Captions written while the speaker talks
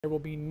There will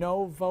be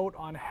no vote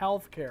on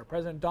health care.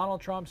 President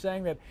Donald Trump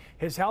saying that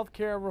his health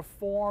care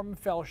reform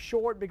fell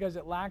short because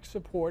it lacked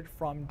support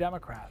from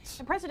Democrats.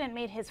 The president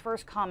made his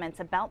first comments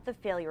about the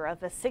failure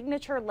of a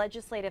signature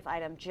legislative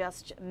item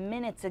just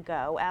minutes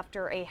ago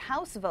after a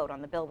House vote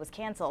on the bill was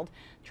canceled.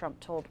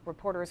 Trump told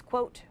reporters,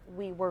 quote,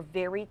 "We were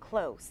very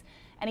close."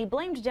 And he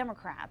blamed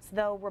Democrats,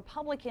 though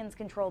Republicans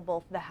control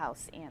both the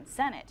House and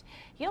Senate.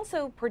 He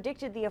also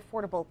predicted the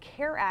Affordable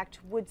Care Act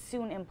would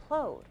soon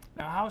implode.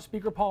 Now, House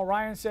Speaker Paul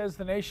Ryan says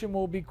the nation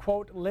will be,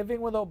 quote, living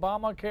with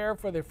Obamacare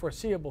for the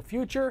foreseeable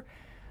future.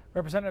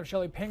 Representative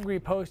Shelley Pingree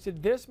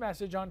posted this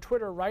message on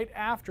Twitter right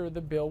after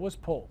the bill was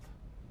pulled.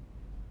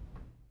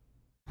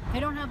 They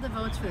don't have the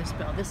votes for this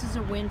bill. This is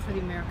a win for the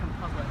American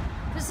public.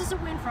 This is a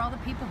win for all the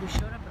people who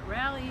showed up at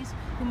rallies,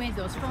 who made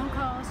those phone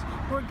calls,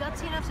 who are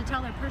gutsy enough to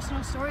tell their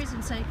personal stories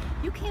and say,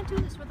 you can't do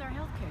this with our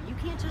health care. You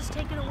can't just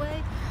take it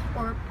away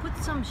or put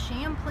some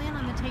sham plan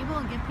on the table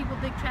and give people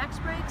big tax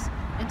breaks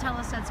and tell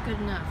us that's good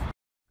enough.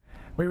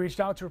 We reached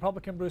out to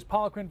Republican Bruce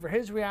Poliquin for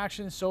his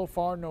reaction. So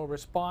far, no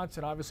response,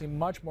 and obviously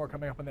much more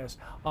coming up on this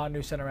on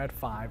News Center at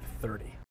 5:30.